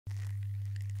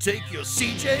Take your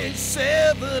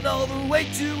CJ7 all the way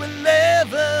to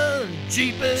 11.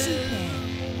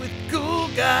 Jeepin' with cool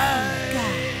guys.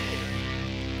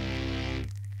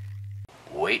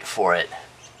 Wait for it.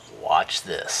 Watch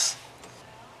this.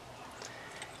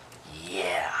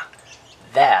 Yeah,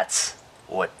 that's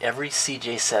what every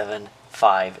CJ7,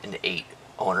 5, and 8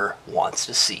 owner wants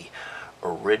to see.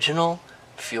 Original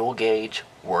fuel gauge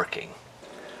working.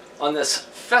 On this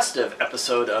festive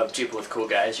episode of Jeepin' with Cool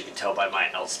Guys, you can tell by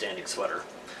my outstanding sweater,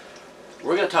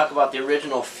 we're going to talk about the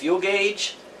original fuel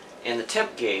gauge and the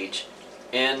temp gauge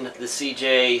in the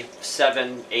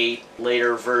CJ7, 8,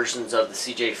 later versions of the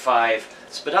CJ5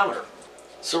 speedometer.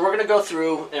 So we're going to go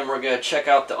through and we're going to check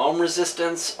out the ohm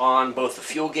resistance on both the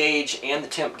fuel gauge and the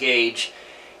temp gauge,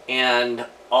 and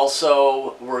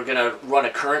also we're going to run a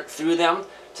current through them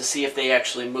to see if they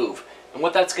actually move. And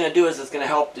what that's going to do is it's going to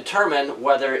help determine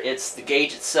whether it's the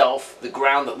gauge itself, the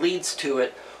ground that leads to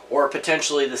it, or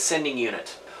potentially the sending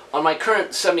unit. On my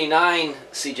current 79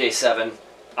 CJ7,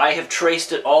 I have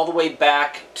traced it all the way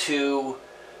back to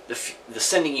the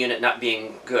sending unit not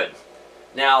being good.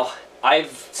 Now,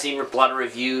 I've seen a lot of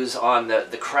reviews on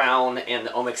the Crown and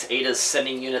the Omix Ada's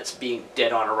sending units being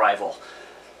dead on arrival.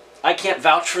 I can't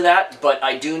vouch for that, but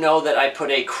I do know that I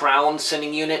put a Crown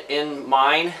sending unit in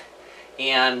mine,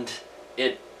 and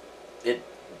it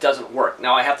doesn't work.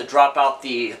 Now I have to drop out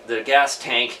the gas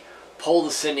tank, pull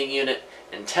the sending unit,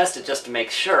 and test it just to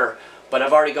make sure, but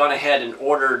I've already gone ahead and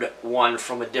ordered one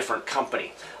from a different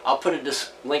company. I'll put a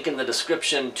link in the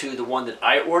description to the one that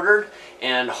I ordered,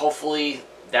 and hopefully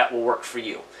that will work for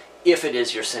you, if it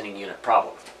is your sending unit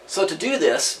problem. So to do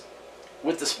this,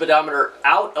 with the speedometer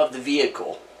out of the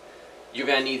vehicle, you're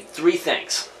going to need three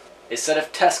things: a set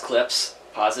of test clips,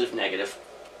 positive, negative,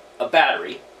 a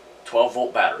battery,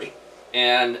 12-volt battery,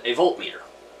 and a voltmeter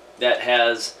that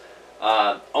has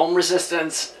ohm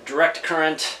resistance, direct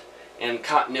current, and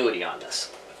continuity on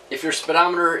this. If your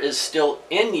speedometer is still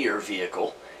in your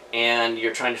vehicle and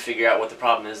you're trying to figure out what the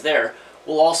problem is there,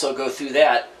 we'll also go through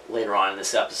that later on in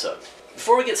this episode.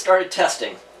 Before we get started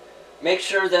testing, make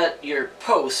sure that your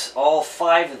posts, all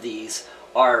 5 of these,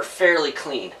 are fairly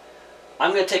clean.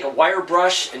 I'm going to take a wire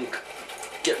brush and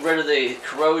get rid of the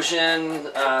corrosion,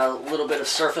 a little bit of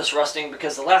surface rusting,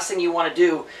 because the last thing you want to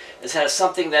do is have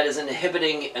something that is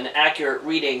inhibiting an accurate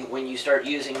reading when you start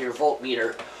using your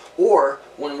voltmeter, or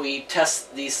when we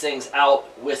test these things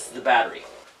out with the battery.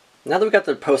 Now that we've got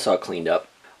the posts all cleaned up,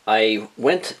 I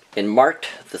went and marked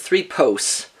the 3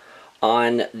 posts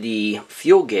on the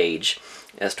fuel gauge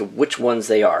as to which ones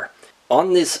they are.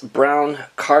 On this brown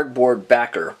cardboard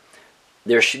backer,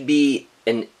 there should be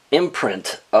an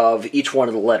imprint of each one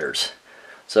of the letters.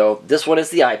 So this one is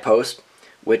the I post,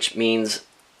 which means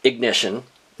ignition.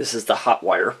 This is the hot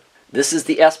wire. This is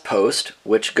the S post,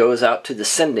 which goes out to the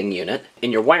sending unit.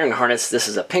 In your wiring harness, this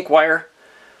is a pink wire.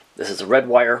 This is a red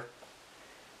wire.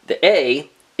 The A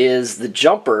is the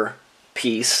jumper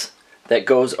piece that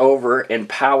goes over and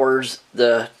powers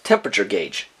the temperature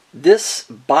gauge. This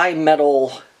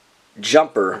bimetal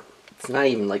jumper, it's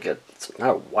not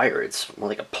a wire, it's more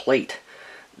like a plate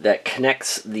that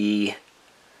connects the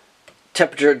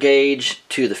temperature gauge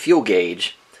to the fuel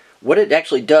gauge. What it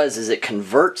actually does is it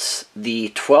converts the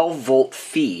 12-volt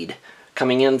feed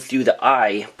coming in through the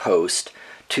I post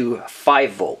to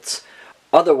 5 volts.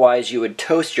 Otherwise, you would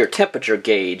toast your temperature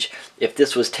gauge if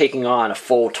this was taking on a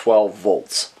full 12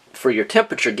 volts. For your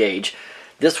temperature gauge,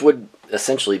 this would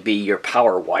essentially be your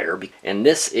power wire, and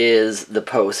this is the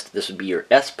post. This would be your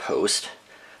S post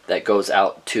that goes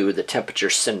out to the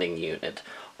temperature sending unit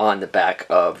on the back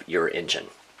of your engine.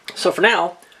 So for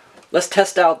now, let's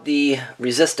test out the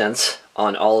resistance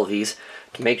on all of these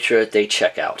to make sure that they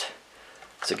check out.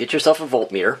 So get yourself a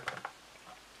voltmeter,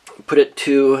 put it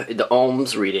to the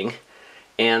ohms reading,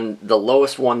 and the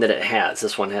lowest one that it has.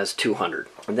 This one has 200.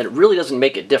 And then it really doesn't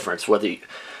make a difference whether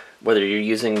you're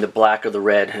using the black or the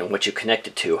red and what you connect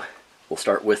it to. We'll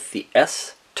start with the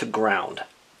S to ground.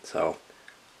 So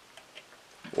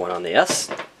one on the S,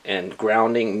 and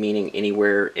grounding meaning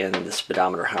anywhere in the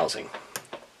speedometer housing.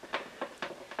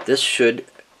 This should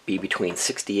be between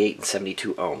 68 and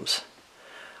 72 ohms.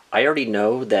 I already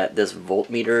know that this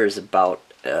voltmeter is about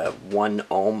 1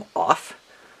 ohm off,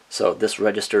 so this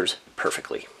registers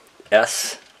perfectly.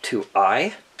 S to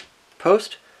I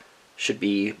post should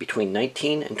be between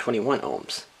 19 and 21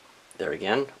 ohms. There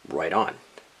again, right on.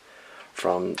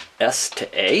 From S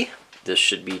to A, this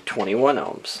should be 21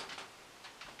 ohms.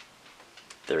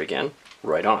 There again,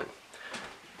 right on.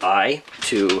 I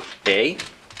to A,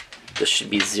 this should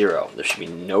be 0. There should be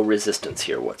no resistance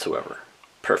here whatsoever.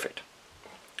 Perfect.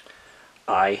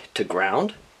 I to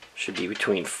ground should be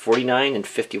between 49 and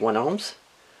 51 ohms.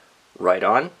 right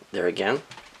on there again,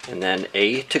 and then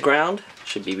A to ground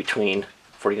should be between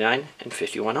 49 and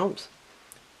 51 ohms.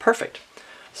 Perfect.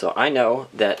 So I know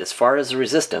that as far as the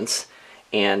resistance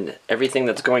and everything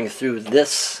that's going through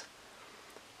this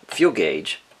fuel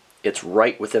gauge, it's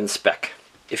right within spec.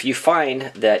 If you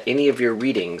find that any of your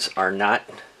readings are not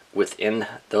within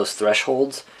those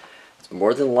thresholds, it's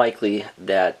more than likely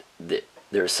that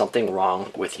there's something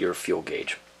wrong with your fuel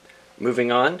gauge.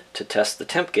 Moving on to test the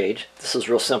temp gauge, this is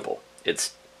real simple.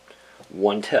 It's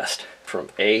one test. From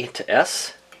A to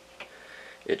S,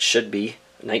 it should be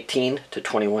 19 to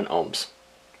 21 ohms.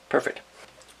 Perfect.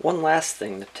 One last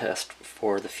thing to test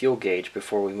for the fuel gauge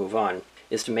before we move on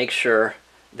is to make sure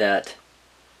that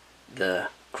the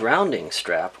grounding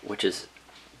strap, which is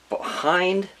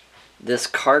behind this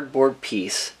cardboard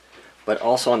piece but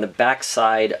also on the back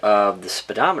side of the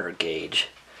speedometer gauge,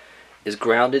 is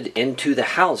grounded into the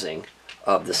housing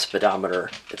of the speedometer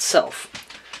itself.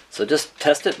 So just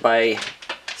test it by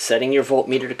setting your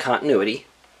voltmeter to continuity,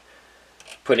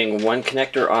 putting one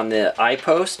connector on the eye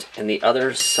post and the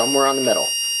other somewhere on the middle.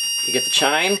 You get the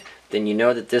chime, then you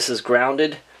know that this is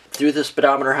grounded through the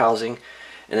speedometer housing,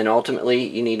 and then ultimately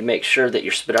you need to make sure that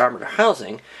your speedometer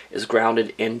housing is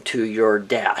grounded into your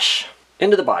dash,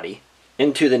 into the body,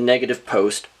 into the negative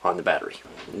post on the battery.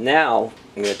 Now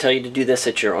I'm going to tell you to do this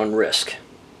at your own risk,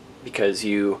 because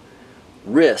you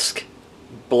risk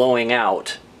blowing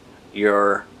out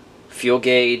your fuel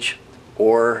gauge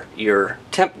or your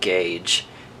temp gauge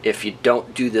if you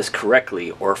don't do this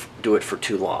correctly or do it for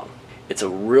too long. It's a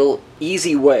real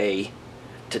easy way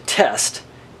to test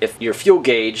if your fuel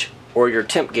gauge or your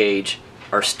temp gauge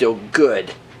are still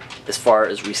good as far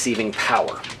as receiving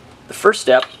power. The first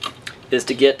step is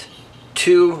to get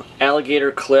 2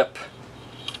 alligator clip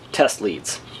test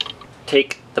leads.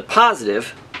 Take the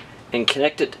positive and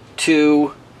connect it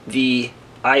to the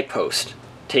eye post.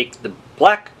 Take the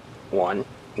black one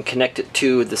and connect it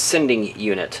to the sending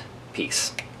unit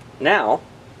piece. Now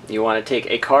you want to take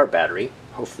a car battery,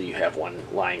 hopefully you have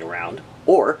one lying around,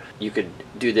 or you could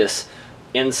do this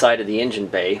inside of the engine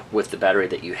bay with the battery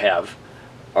that you have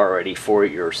already for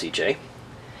your CJ,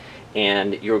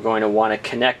 and you're going to want to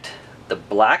connect the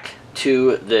black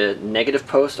to the negative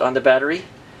post on the battery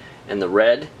and the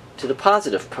red to the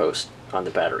positive post on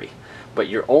the battery. But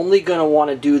you're only going to want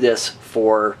to do this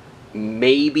for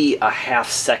maybe a half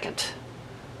second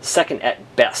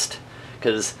at best,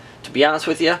 because to be honest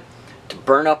with you, to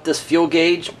burn up this fuel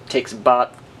gauge takes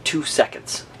about 2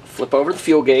 seconds. Flip over the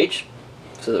fuel gauge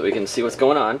so that we can see what's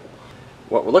going on.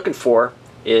 What we're looking for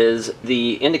is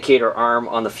the indicator arm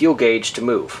on the fuel gauge to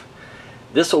move.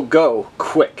 This will go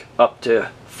quick up to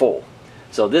full.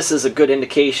 So this is a good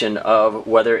indication of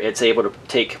whether it's able to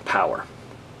take power.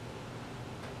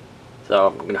 So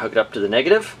I'm going to hook it up to the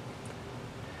negative,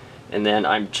 and then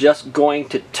I'm just going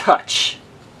to touch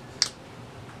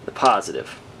the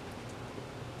positive.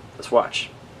 Let's watch.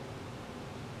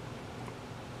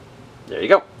 There you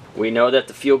go. We know that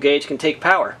the fuel gauge can take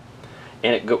power,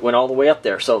 and it went all the way up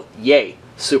there. So yay,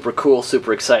 super cool,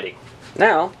 super exciting.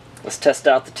 Now let's test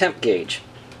out the temp gauge.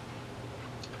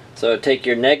 So take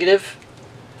your negative,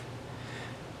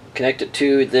 connect it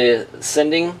to the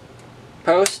sending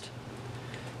post,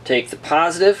 take the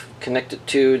positive, connect it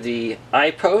to the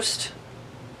eye post,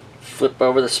 flip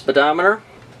over the speedometer,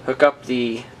 hook up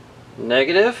the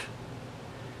negative,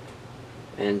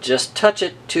 and just touch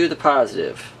it to the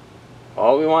positive.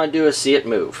 All we want to do is see it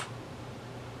move.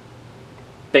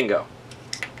 Bingo.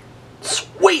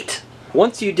 Sweet!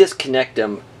 Once you disconnect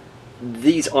them,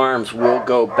 these arms will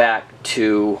go back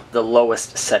to the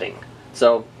lowest setting.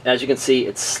 So as you can see,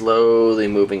 it's slowly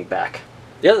moving back.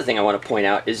 The other thing I want to point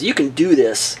out is you can do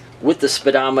this with the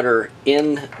speedometer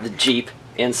in the Jeep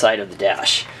inside of the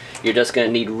dash. You're just going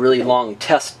to need really long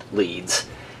test leads.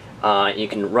 You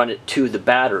can run it to the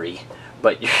battery,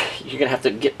 but you're going to have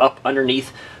to get up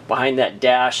underneath behind that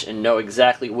dash and know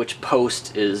exactly which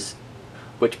post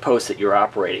that you're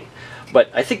operating. But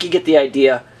I think you get the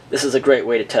idea. This is a great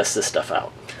way to test this stuff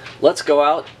out. Let's go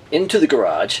out into the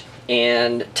garage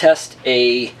and test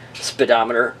a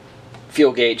speedometer,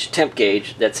 fuel gauge, temp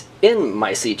gauge that's in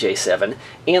my CJ7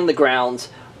 and the grounds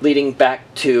leading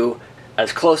back to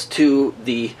as close to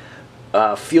the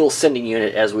fuel sending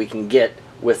unit as we can get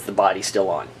with the body still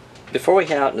on. Before we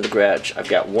head out into the garage, I've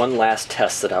got one last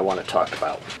test that I want to talk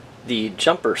about. The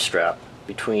jumper strap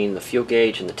between the fuel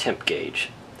gauge and the temp gauge.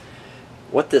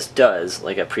 What this does,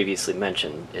 like I previously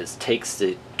mentioned, is takes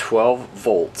the 12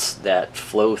 volts that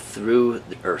flow through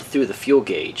the fuel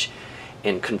gauge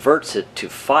and converts it to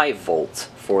 5 volts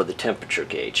for the temperature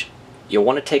gauge. You'll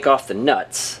want to take off the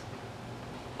nuts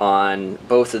on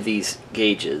both of these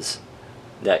gauges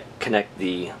that connect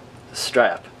the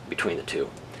strap between the two.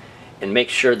 And make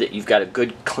sure that you've got a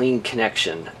good clean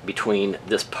connection between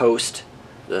this post,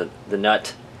 the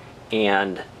nut,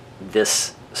 and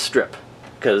this strip.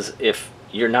 Because if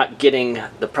you're not getting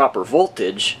the proper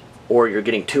voltage, or you're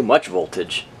getting too much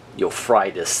voltage, you'll fry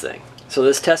this thing. So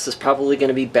this test is probably going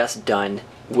to be best done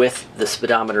with the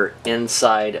speedometer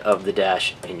inside of the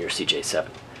dash in your CJ7.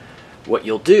 What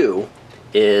you'll do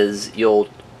is you'll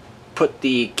put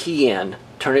the key in,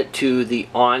 turn it to the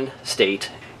on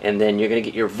state, and then you're going to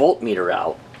get your voltmeter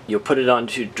out. You'll put it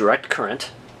onto direct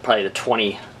current, probably the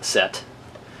 20 set,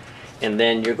 and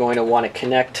then you're going to want to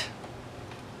connect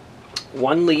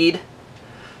one lead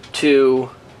to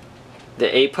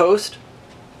the A post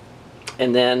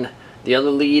and then the other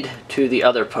lead to the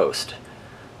other post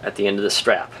at the end of the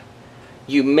strap.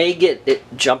 You may get it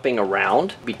jumping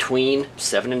around between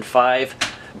 7 and 5,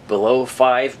 below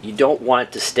 5. You don't want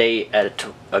it to stay at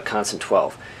a constant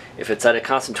 12. If it's at a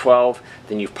constant 12,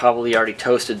 then you've probably already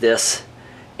toasted this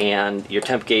and your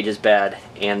temp gauge is bad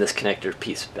and this connector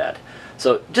piece is bad.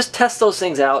 So just test those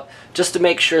things out just to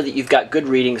make sure that you've got good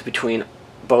readings between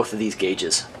both of these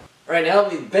gauges. Alright, now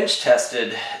that we've bench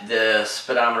tested the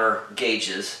speedometer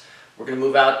gauges, we're going to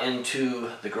move out into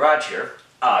the garage here,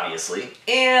 obviously.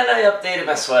 And I updated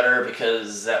my sweater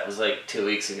because that was like 2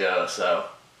 weeks ago, so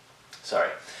sorry.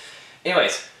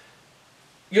 Anyways,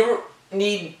 you'll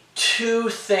need two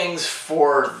things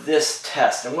for this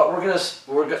test, and what we're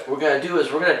gonna do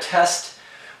is we're gonna test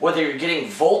whether you're getting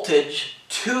voltage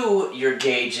to your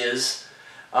gauges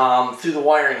through the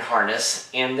wiring harness,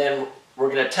 and then we're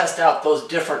gonna test out those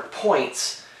different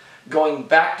points going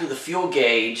back to the fuel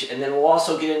gauge, and then we'll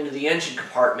also get into the engine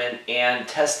compartment and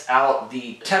test out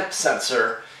the temp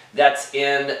sensor that's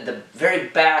in the very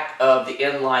back of the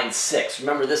inline 6.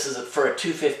 Remember, this is for a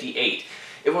 258.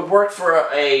 It would work for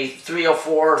a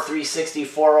 304, 360,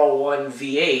 401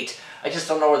 V8. I just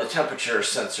don't know where the temperature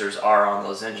sensors are on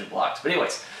those engine blocks. But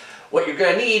anyways, what you're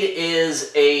going to need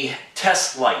is a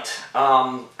test light.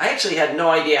 I actually had no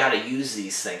idea how to use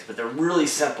these things, but they're really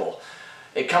simple.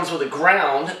 It comes with a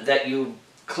ground that you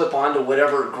clip onto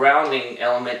whatever grounding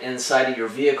element inside of your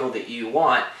vehicle that you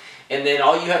want. And then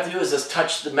all you have to do is just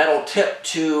touch the metal tip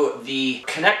to the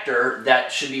connector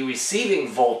that should be receiving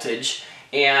voltage,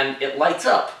 and it lights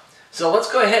up. So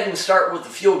let's go ahead and start with the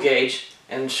fuel gauge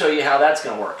and show you how that's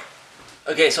going to work.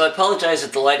 Okay, so I apologize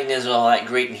if the lighting isn't all that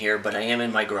great in here, but I am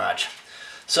in my garage.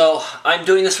 So I'm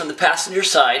doing this from the passenger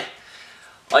side.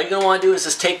 All you're going to want to do is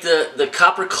just take the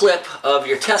copper clip of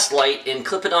your test light and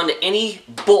clip it onto any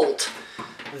bolt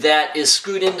that is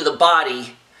screwed into the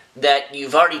body that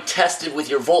you've already tested with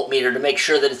your voltmeter to make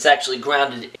sure that it's actually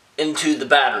grounded into the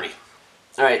battery.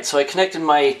 Alright, so I connected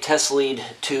my test lead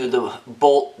to the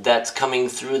bolt that's coming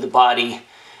through the body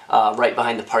right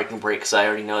behind the parking brake, because I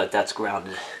already know that that's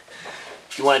grounded.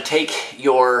 You want to take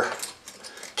your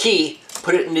key,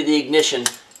 put it into the ignition,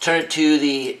 turn it to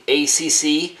the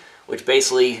ACC, which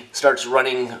basically starts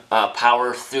running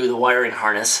power through the wiring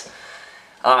harness.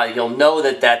 You'll know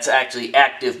that that's actually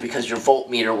active because your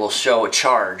voltmeter will show a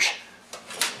charge.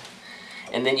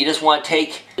 And then you just want to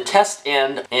take the test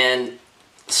end and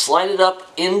slide it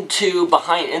up into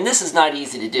behind, and this is not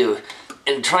easy to do,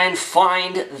 and try and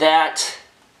find that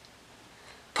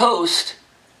post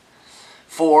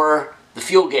for the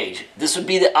fuel gauge. This would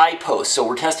be the I post, so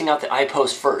we're testing out the I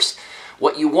post first.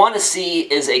 What you want to see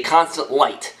is a constant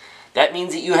light. That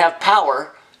means that you have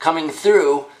power coming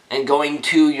through and going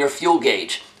to your fuel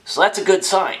gauge. So that's a good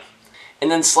sign.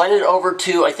 And then slide it over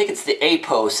to, I think it's the A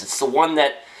post. It's the one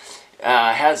that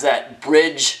has that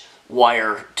bridge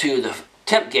wire to the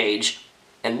temp gauge,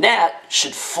 and that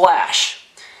should flash.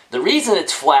 The reason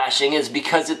it's flashing is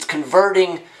because it's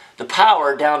converting the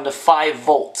power down to 5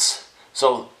 volts.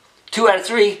 So 2 out of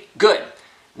 3, good.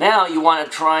 Now you want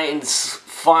to try and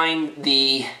find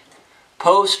the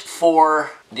post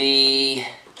for the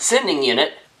sending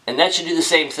unit, and that should do the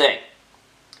same thing.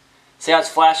 See how it's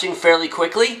flashing fairly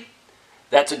quickly?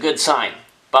 That's a good sign.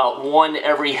 About 1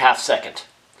 every half second.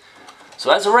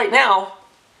 So as of right now,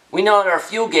 we know that our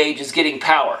fuel gauge is getting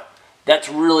power. That's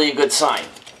really a good sign.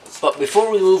 But before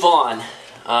we move on,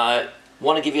 I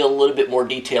want to give you a little bit more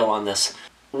detail on this.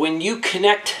 When you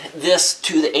connect this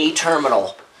to the A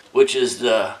terminal, which is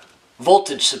the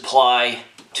voltage supply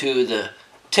to the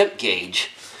temp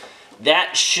gauge,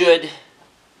 that should,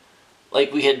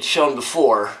 like we had shown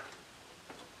before,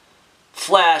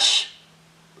 flash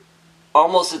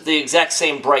almost at the exact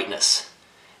same brightness.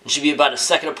 It should be about a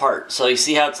second apart. So you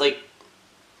see how it's like,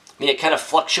 I mean, it kind of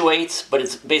fluctuates, but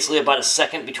it's basically about a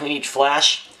second between each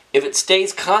flash. If it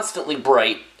stays constantly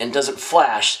bright and doesn't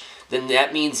flash, then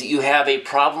that means that you have a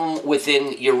problem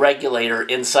within your regulator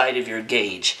inside of your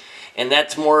gauge. And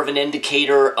that's more of an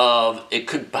indicator of it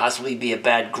could possibly be a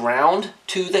bad ground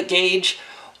to the gauge,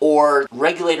 or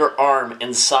regulator arm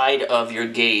inside of your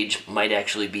gauge might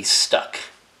actually be stuck.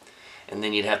 And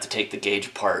then you'd have to take the gauge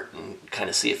apart and kind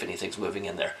of see if anything's moving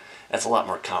in there. That's a lot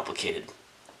more complicated.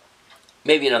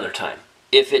 Maybe another time.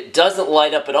 If it doesn't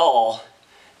light up at all,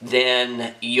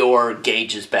 then your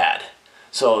gauge is bad.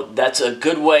 So that's a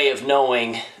good way of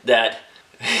knowing that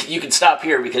you can stop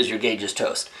here because your gauge is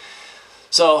toast.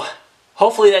 So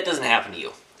hopefully that doesn't happen to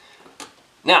you.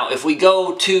 Now, if we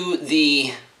go to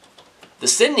the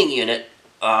sending unit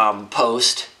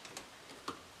post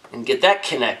and get that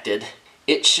connected,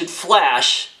 it should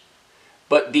flash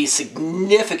but be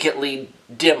significantly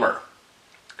dimmer.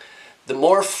 The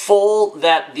more full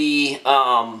that the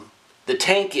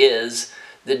tank is,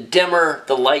 the dimmer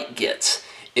the light gets.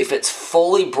 If it's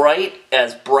fully bright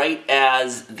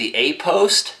as the A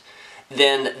post,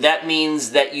 then that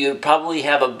means that you probably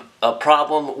have a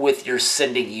problem with your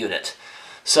sending unit.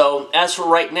 So as for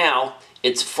right now,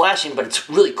 it's flashing, but it's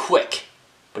really quick,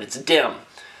 but it's dim.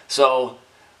 So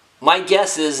my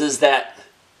guess is that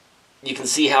you can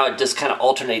see how it just kind of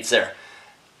alternates there.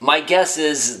 My guess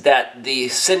is that the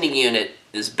sending unit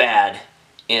is bad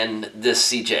in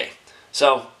this CJ.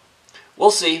 So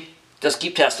we'll see. Just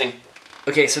keep testing.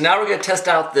 Okay, so now we're going to test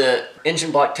out the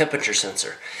engine block temperature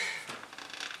sensor.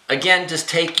 Again, just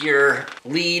take your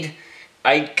lead.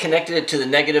 I connected it to the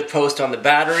negative post on the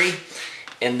battery,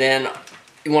 and then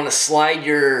you want to slide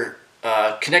your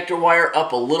connector wire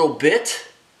up a little bit,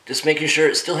 just making sure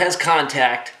it still has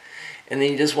contact, and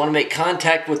then you just want to make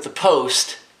contact with the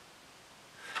post,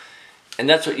 and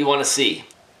that's what you want to see.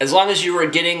 As long as you are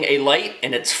getting a light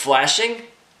and it's flashing,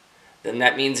 then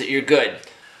that means that you're good.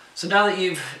 So now that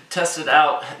you've tested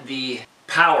out the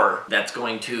power that's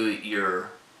going to your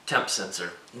temp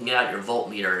sensor, you can get out your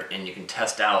voltmeter and you can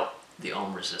test out the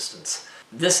ohm resistance.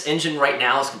 This engine right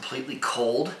now is completely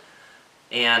cold,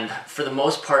 and for the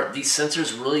most part these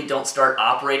sensors really don't start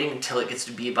operating until it gets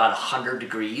to be about 100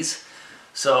 degrees.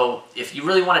 So if you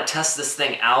really want to test this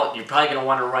thing out, you're probably going to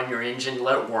want to run your engine,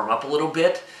 let it warm up a little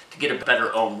bit to get a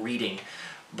better ohm reading.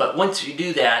 But once you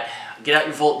do that, get out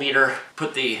your voltmeter,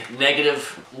 put the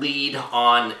negative lead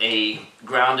on a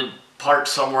grounded part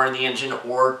somewhere in the engine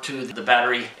or to the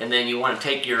battery, and then you want to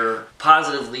take your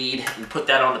positive lead and put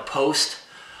that on the post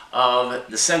of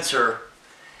the sensor,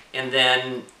 and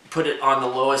then put it on the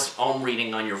lowest ohm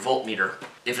reading on your voltmeter.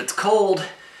 If it's cold,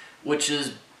 which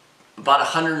is about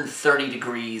 130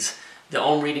 degrees, the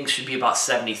ohm reading should be about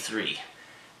 73.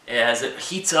 As it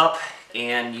heats up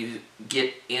and you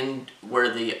get in where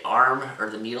the arm or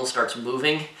the needle starts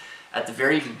moving, at the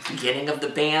very beginning of the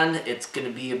band, it's going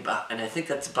to be about, and I think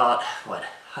that's about, what,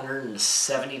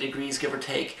 170 degrees, give or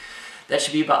take. That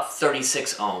should be about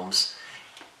 36 ohms.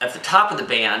 At the top of the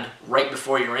band, right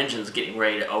before your engine's getting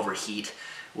ready to overheat,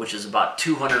 which is about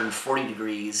 240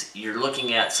 degrees, you're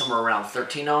looking at somewhere around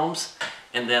 13 ohms.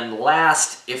 And then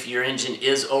last, if your engine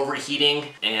is overheating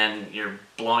and you're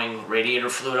blowing radiator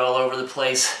fluid all over the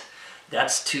place,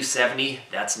 that's 270,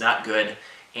 that's not good,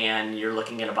 and you're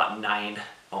looking at about 9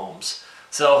 ohms.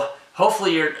 So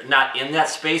hopefully you're not in that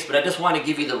space, but I just want to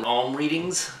give you the ohm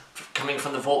readings coming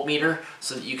from the voltmeter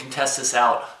so that you can test this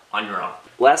out on your own.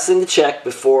 Last thing to check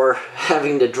before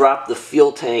having to drop the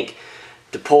fuel tank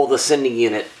to pull the sending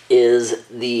unit is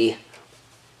the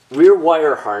rear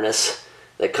wire harness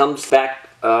that comes back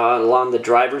along the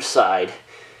driver's side,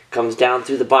 comes down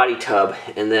through the body tub,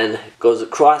 and then goes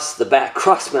across the back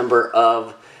cross member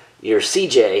of your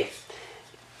CJ.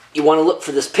 You want to look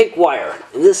for this pink wire,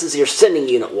 and this is your sending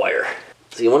unit wire.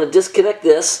 So you want to disconnect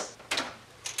this,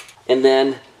 and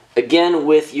then again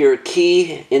with your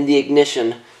key in the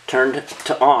ignition turned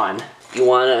to on, you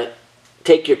want to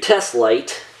take your test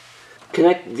light,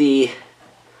 connect the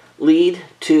lead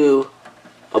to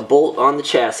a bolt on the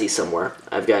chassis somewhere.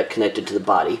 I've got it connected to the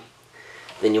body.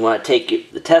 Then you want to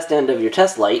take the test end of your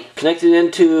test light, connect it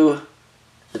into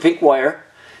the pink wire,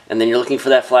 and then you're looking for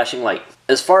that flashing light.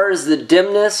 As far as the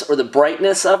dimness or the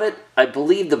brightness of it, I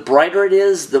believe the brighter it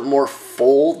is, the more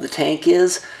full the tank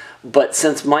is. But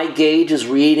since my gauge is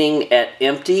reading at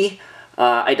empty,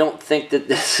 I don't think that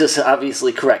this is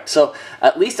obviously correct. So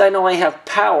at least I know I have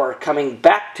power coming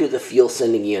back to the fuel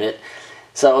sending unit.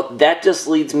 So that just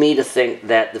leads me to think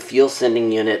that the fuel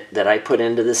sending unit that I put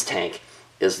into this tank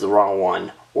is the wrong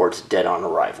one, or it's dead on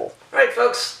arrival. Alright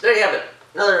folks, there you have it.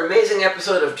 Another amazing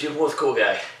episode of Jibbing with Cool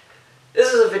Guy.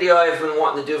 This is a video I've been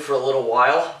wanting to do for a little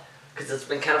while, because it's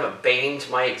been kind of a bane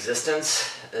to my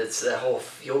existence. It's that whole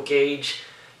fuel gauge,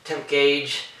 temp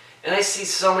gauge, And I see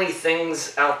so many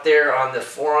things out there on the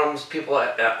forums, people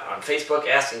on Facebook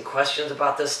asking questions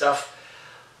about this stuff.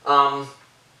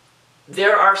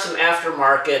 There are some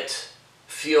aftermarket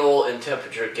fuel and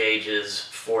temperature gauges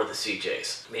for the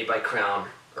CJs, made by Crown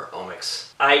or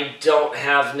ohms. I don't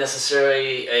have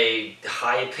necessarily a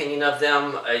high opinion of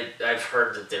them. I've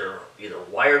heard that they're either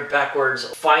wired backwards.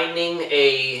 Finding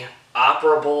a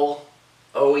operable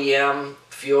OEM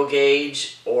fuel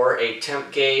gauge or a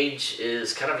temp gauge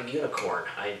is kind of a unicorn.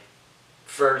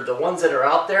 For the ones that are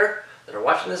out there that are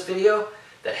watching this video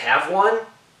that have one,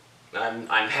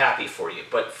 I'm happy for you.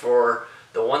 But for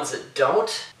the ones that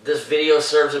don't, this video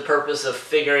serves the purpose of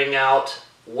figuring out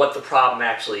what the problem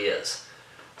actually is.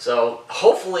 So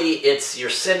hopefully it's your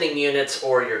sending units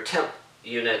or your temp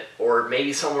unit or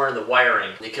maybe somewhere in the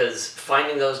wiring, because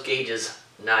finding those gauges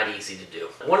not easy to do.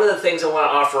 One of the things I want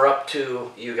to offer up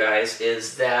to you guys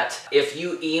is that if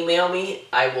you email me,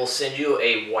 I will send you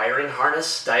a wiring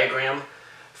harness diagram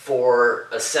for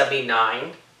a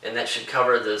 79, and that should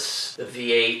cover the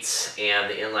V8s and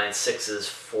the inline 6s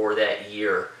for that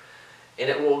year. And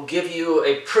it will give you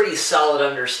a pretty solid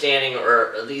understanding,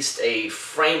 or at least a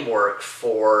framework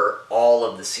for all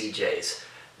of the CJs.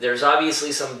 There's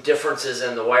obviously some differences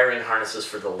in the wiring harnesses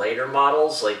for the later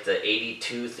models, like the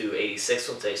 82 through 86,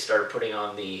 when they started putting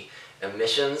on the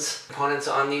emissions components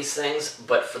on these things.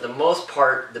 But for the most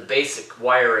part, the basic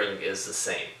wiring is the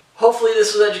same. Hopefully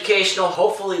this was educational.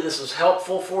 Hopefully this was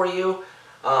helpful for you.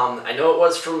 I know it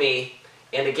was for me.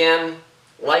 And again,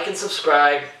 like and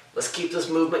subscribe. Let's keep this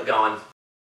movement going.